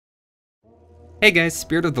Hey guys,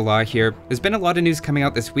 Spirit of the Law here. There's been a lot of news coming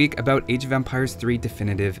out this week about Age of Empires 3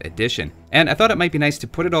 Definitive Edition, and I thought it might be nice to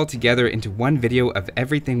put it all together into one video of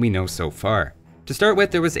everything we know so far. To start with,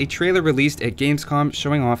 there was a trailer released at Gamescom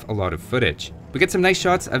showing off a lot of footage. We get some nice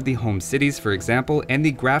shots of the home cities, for example, and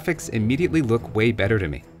the graphics immediately look way better to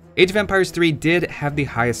me. Age of Empires 3 did have the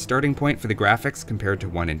highest starting point for the graphics compared to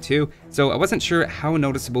 1 and 2, so I wasn't sure how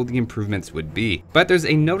noticeable the improvements would be. But there's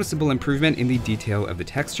a noticeable improvement in the detail of the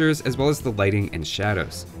textures as well as the lighting and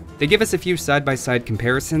shadows. They give us a few side-by-side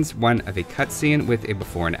comparisons, one of a cutscene with a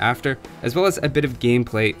before and after, as well as a bit of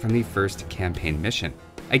gameplay from the first campaign mission.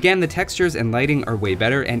 Again, the textures and lighting are way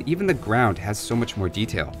better, and even the ground has so much more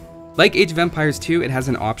detail. Like Age of Empires 2, it has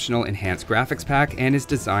an optional enhanced graphics pack and is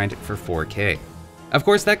designed for 4K. Of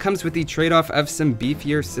course, that comes with the trade-off of some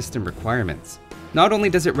beefier system requirements. Not only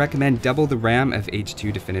does it recommend double the RAM of Age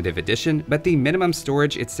 2 Definitive Edition, but the minimum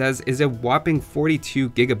storage it says is a whopping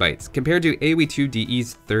 42 GB compared to AoE3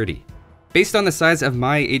 DE's 30. Based on the size of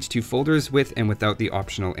my Age 2 folders with and without the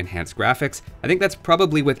optional enhanced graphics, I think that's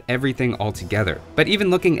probably with everything all together. But even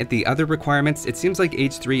looking at the other requirements, it seems like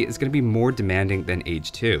Age 3 is going to be more demanding than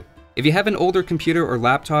Age 2. If you have an older computer or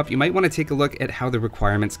laptop, you might want to take a look at how the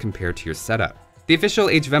requirements compare to your setup. The official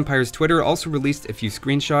Age of Empires Twitter also released a few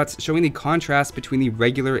screenshots showing the contrast between the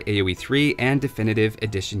regular AoE3 and Definitive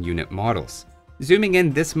Edition unit models. Zooming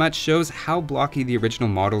in this much shows how blocky the original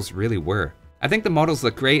models really were. I think the models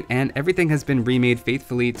look great and everything has been remade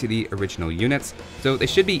faithfully to the original units, so they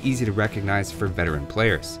should be easy to recognize for veteran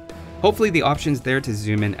players. Hopefully the option's there to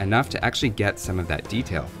zoom in enough to actually get some of that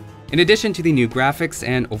detail. In addition to the new graphics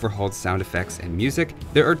and overhauled sound effects and music,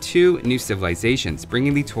 there are 2 new civilizations,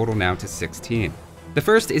 bringing the total now to 16. The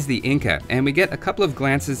first is the Inca, and we get a couple of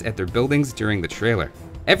glances at their buildings during the trailer.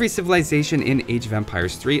 Every civilization in Age of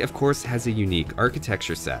Empires 3, of course, has a unique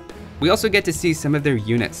architecture set. We also get to see some of their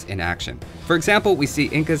units in action. For example, we see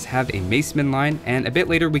Incas have a maceman line, and a bit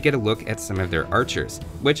later we get a look at some of their archers,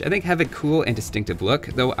 which I think have a cool and distinctive look,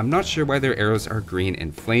 though I'm not sure why their arrows are green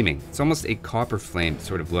and flaming. It's almost a copper flame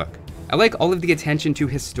sort of look. I like all of the attention to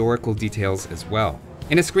historical details as well.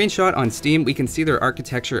 In a screenshot on Steam, we can see their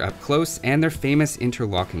architecture up close and their famous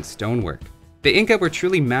interlocking stonework. The Inca were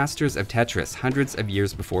truly masters of Tetris hundreds of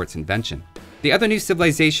years before its invention. The other new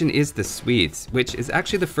civilization is the Swedes, which is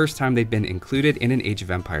actually the first time they've been included in an Age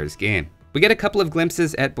of Empires game. We get a couple of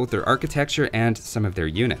glimpses at both their architecture and some of their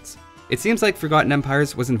units. It seems like Forgotten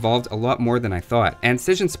Empires was involved a lot more than I thought, and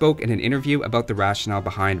Cision spoke in an interview about the rationale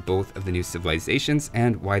behind both of the new civilizations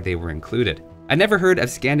and why they were included. I never heard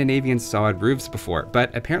of Scandinavian sawed roofs before,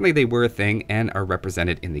 but apparently they were a thing and are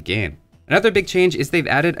represented in the game. Another big change is they've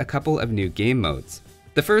added a couple of new game modes.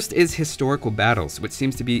 The first is Historical Battles, which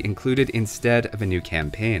seems to be included instead of a new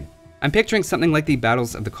campaign. I'm picturing something like the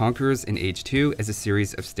Battles of the Conquerors in Age 2 as a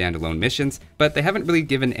series of standalone missions, but they haven't really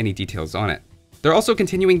given any details on it. They're also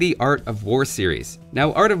continuing the Art of War series.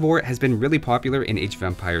 Now, Art of War has been really popular in Age of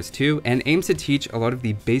Empires 2 and aims to teach a lot of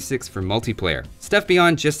the basics for multiplayer. Stuff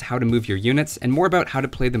beyond just how to move your units and more about how to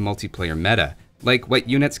play the multiplayer meta, like what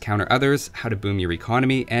units counter others, how to boom your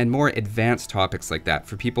economy, and more advanced topics like that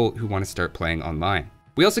for people who want to start playing online.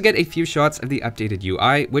 We also get a few shots of the updated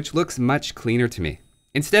UI, which looks much cleaner to me.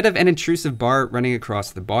 Instead of an intrusive bar running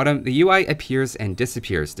across the bottom, the UI appears and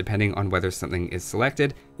disappears depending on whether something is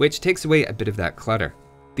selected, which takes away a bit of that clutter.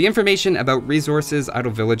 The information about resources,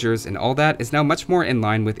 idle villagers, and all that is now much more in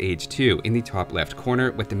line with Age 2 in the top left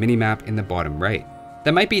corner with the minimap in the bottom right.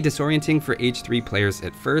 That might be disorienting for Age 3 players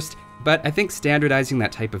at first, but I think standardizing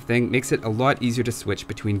that type of thing makes it a lot easier to switch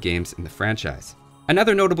between games in the franchise.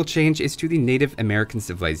 Another notable change is to the Native American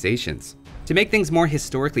civilizations. To make things more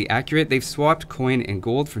historically accurate, they've swapped coin and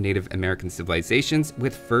gold for Native American civilizations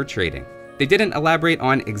with fur trading. They didn't elaborate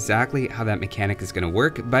on exactly how that mechanic is going to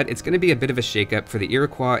work, but it's going to be a bit of a shakeup for the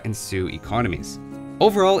Iroquois and Sioux economies.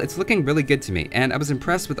 Overall, it's looking really good to me, and I was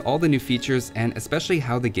impressed with all the new features and especially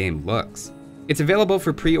how the game looks. It's available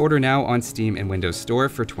for pre-order now on Steam and Windows Store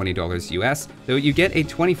for $20 US, though you get a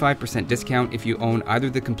 25% discount if you own either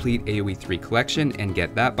the complete AoE3 collection and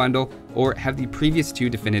get that bundle, or have the previous 2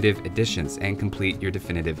 Definitive Editions and complete your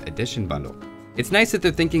Definitive Edition bundle. It's nice that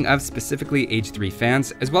they're thinking of specifically Age 3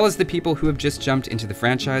 fans, as well as the people who have just jumped into the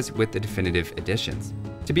franchise with the Definitive Editions.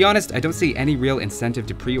 To be honest, I don't see any real incentive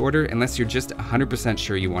to pre-order unless you're just 100%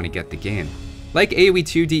 sure you want to get the game. Like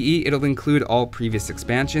AoE2 DE, it'll include all previous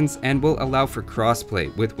expansions and will allow for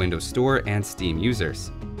crossplay with Windows Store and Steam users.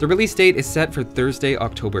 The release date is set for Thursday,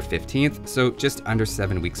 October 15th, so just under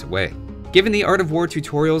 7 weeks away. Given the Art of War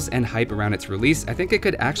tutorials and hype around its release, I think it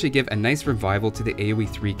could actually give a nice revival to the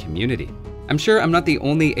AoE3 community. I'm sure I'm not the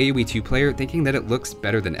only AoE2 player thinking that it looks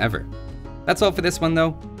better than ever. That's all for this one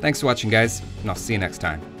though. Thanks for watching guys, and I'll see you next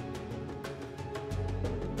time.